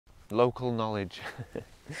Local knowledge.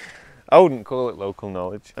 I wouldn't call it local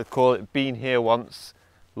knowledge. I'd call it been here once,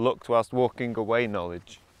 looked whilst walking away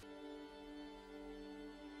knowledge.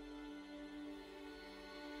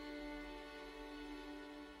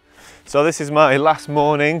 So this is my last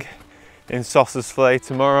morning in Sossusvlei.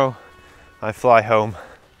 Tomorrow I fly home.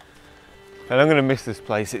 And I'm going to miss this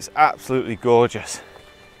place. It's absolutely gorgeous.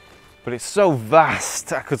 But it's so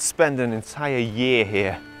vast, I could spend an entire year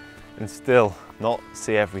here and still not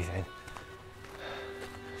see everything.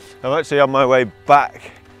 I'm actually on my way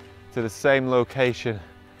back to the same location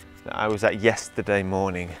that I was at yesterday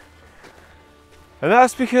morning. And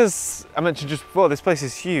that's because, I mentioned just before, this place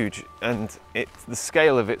is huge and the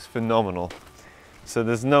scale of it's phenomenal. So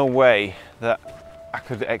there's no way that I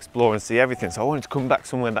could explore and see everything. So I wanted to come back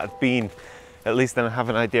somewhere that I'd been, at least then I have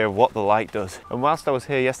an idea of what the light does. And whilst I was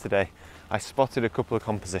here yesterday, I spotted a couple of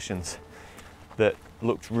compositions that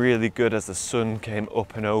looked really good as the sun came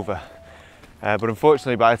up and over. But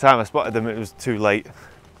unfortunately, by the time I spotted them, it was too late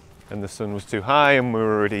and the sun was too high and we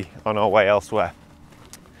were already on our way elsewhere.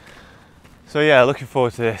 So yeah, looking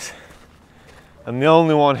forward to this. And the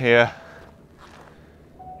only one here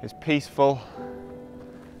is peaceful,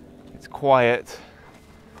 it's quiet,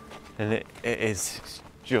 and it is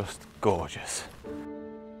just gorgeous.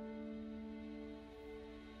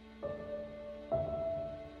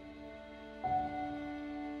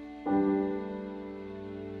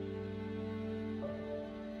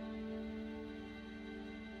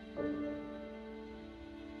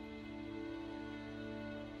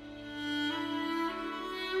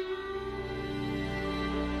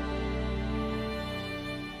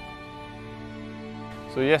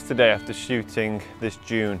 So yesterday, after shooting this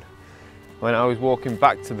dune, when I was walking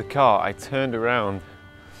back to the car, I turned around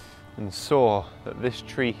and saw that this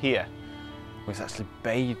tree here was actually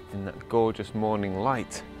bathed in that gorgeous morning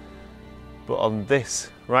light. But on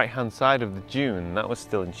this right-hand side of the dune, that was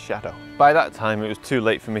still in shadow. By that time, it was too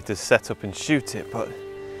late for me to set up and shoot it, but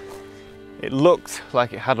it looked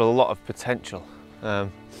like it had a lot of potential. I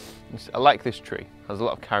like this tree, it has a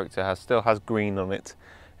lot of character, still has green on it,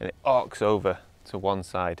 and it arcs over to one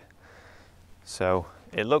side. So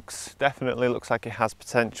it definitely looks like it has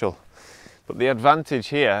potential. But the advantage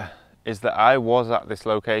here is that I was at this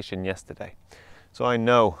location yesterday. So I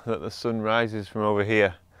know that the sun rises from over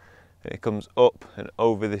here and it comes up and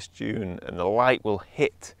over this dune and the light will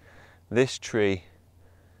hit this tree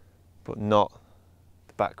but not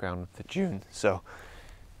the background of the dune. So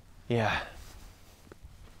yeah,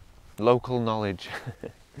 local knowledge.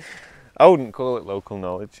 I wouldn't call it local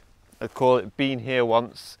knowledge. I'd call it been here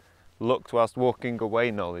once, looked whilst walking away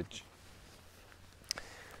knowledge.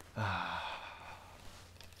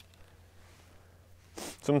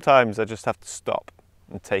 Sometimes I just have to stop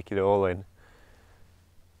and take it all in.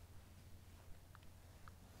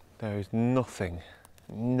 There is nothing,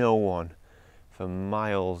 no one for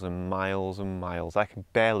miles and miles and miles. I can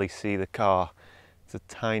barely see the car. It's a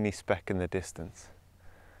tiny speck in the distance.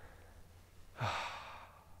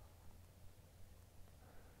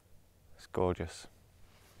 Gorgeous.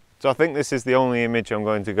 So I think this is the only image I'm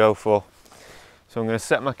going to go for. So I'm going to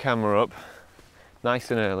set my camera up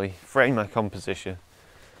nice and early, frame my composition,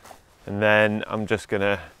 and then I'm just going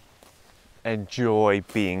to enjoy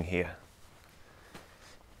being here.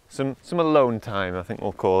 Some alone time, I think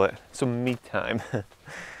we'll call it. Some me time.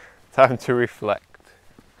 Time to reflect.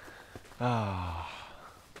 I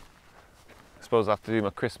suppose I'll have to do my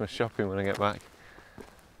Christmas shopping when I get back.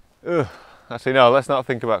 Ugh. Actually, no, let's not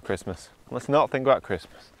think about Christmas. Let's not think about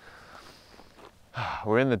Christmas.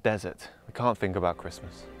 We're in the desert. We can't think about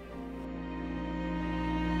Christmas.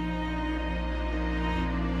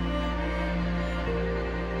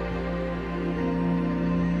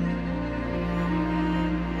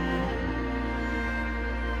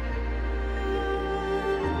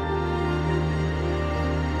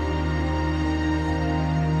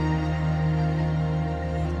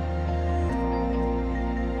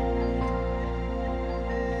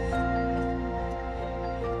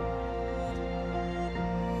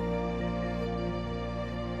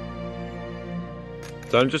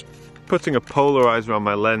 So I'm just putting a polarizer on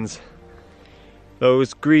my lens.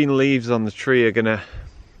 Those green leaves on the tree are gonna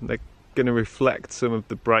reflect some of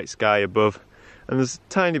the bright sky above, and there's a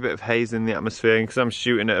tiny bit of haze in the atmosphere, and because I'm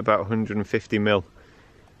shooting at about 150 mil,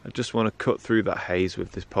 I just want to cut through that haze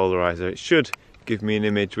with this polarizer. It should give me an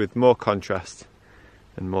image with more contrast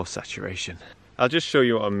and more saturation. I'll just show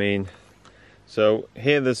you what I mean. So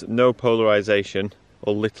here there's no polarization,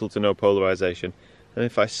 or little to no polarization, and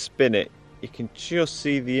if I spin it, you can just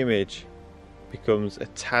see the image becomes a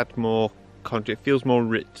tad more contrast. It feels more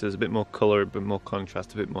rich, there's a bit more colour, a bit more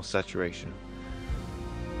contrast, a bit more saturation.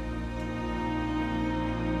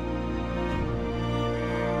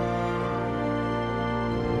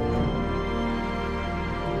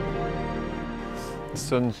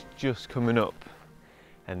 sun's just coming up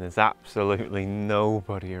and there's absolutely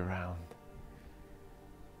nobody around.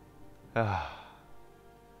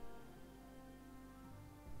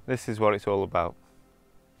 This is what it's all about.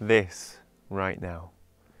 This right now.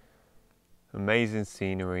 Amazing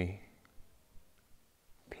scenery,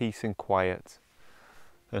 peace and quiet,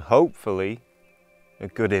 and hopefully a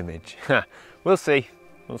good image. We'll see.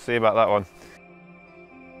 We'll see about that one.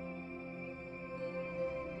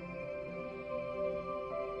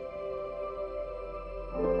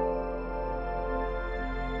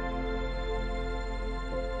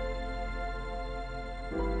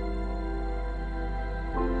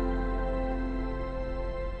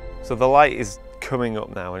 So the light is coming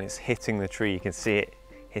up now and it's hitting the tree. You can see it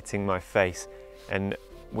hitting my face, and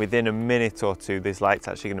within a minute or two this light's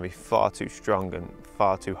actually going to be far too strong and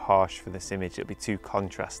far too harsh for this image. It'll be too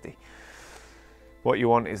contrasty. What you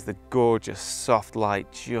want is the gorgeous soft light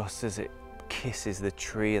just as it kisses the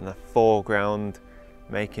tree in the foreground,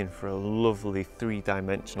 making for a lovely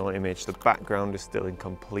three-dimensional image. The background is still in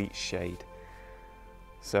complete shade.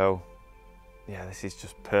 So yeah, this is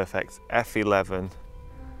just perfect. f11.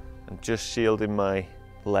 I'm just shielding my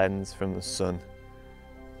lens from the sun,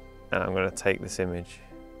 and I'm going to take this image.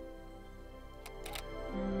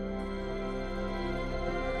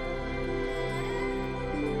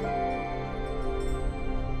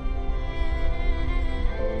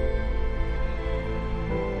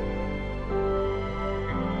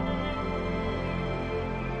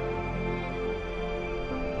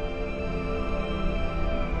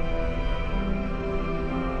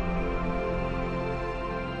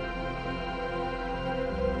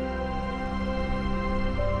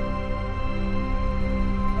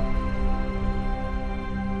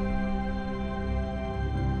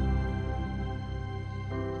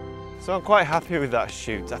 So I'm quite happy with that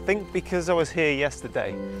shoot. I think because I was here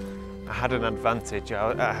yesterday, I had an advantage.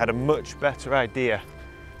 I had a much better idea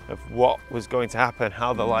of what was going to happen,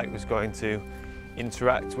 how the light was going to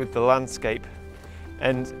interact with the landscape.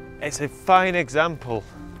 And it's a fine example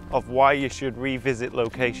of why you should revisit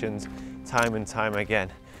locations time and time again.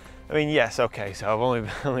 I mean, yes, okay, so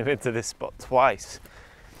I've only been to this spot twice,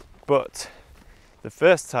 but the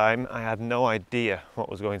first time I had no idea what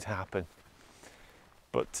was going to happen.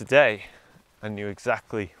 But today I knew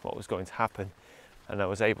exactly what was going to happen, and I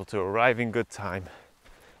was able to arrive in good time,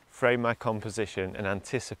 frame my composition and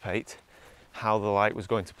anticipate how the light was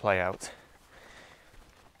going to play out.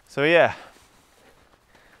 So yeah,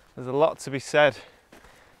 there's a lot to be said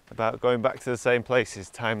about going back to the same places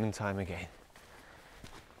time and time again.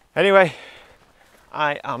 Anyway,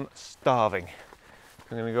 I am starving.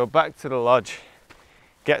 I'm going to go back to the lodge,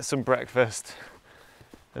 get some breakfast,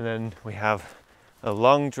 and then we have a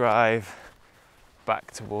long drive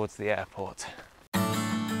back towards the airport.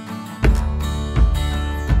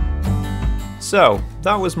 So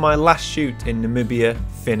that was my last shoot in Namibia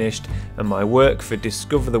finished, and my work for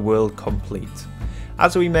Discover the World complete.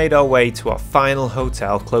 As we made our way to our final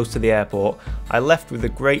hotel close to the airport, I left with a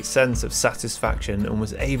great sense of satisfaction and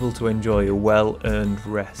was able to enjoy a well-earned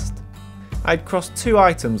rest. I'd crossed 2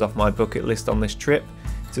 items off my bucket list on this trip: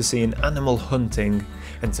 to see an animal hunting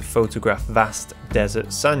and to photograph vast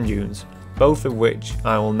desert sand dunes, both of which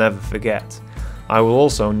I will never forget. I will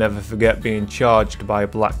also never forget being charged by a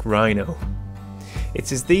black rhino.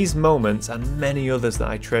 It is these moments and many others that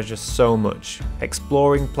I treasure so much,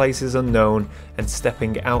 exploring places unknown and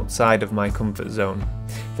stepping outside of my comfort zone.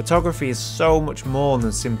 Photography is so much more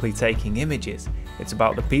than simply taking images. It's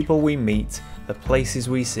about the people we meet, the places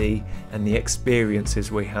we see, and the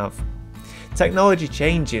experiences we have. Technology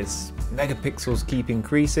changes, megapixels keep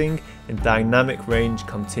increasing, and dynamic range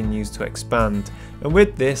continues to expand. And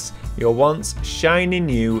with this, your once shiny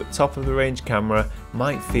new top-of-the-range camera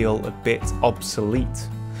might feel a bit obsolete.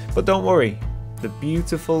 But don't worry, the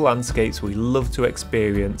beautiful landscapes we love to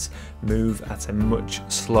experience move at a much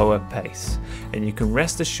slower pace, and you can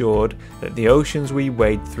rest assured that the oceans we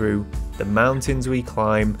wade through, the mountains we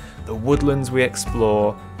climb, the woodlands we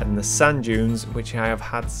explore, and the sand dunes which I have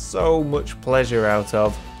had so much pleasure out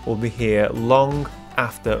of will be here long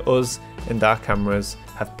after us and our cameras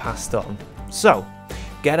have passed on. So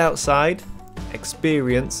get outside,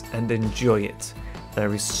 experience and enjoy it.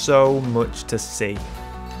 There is so much to see.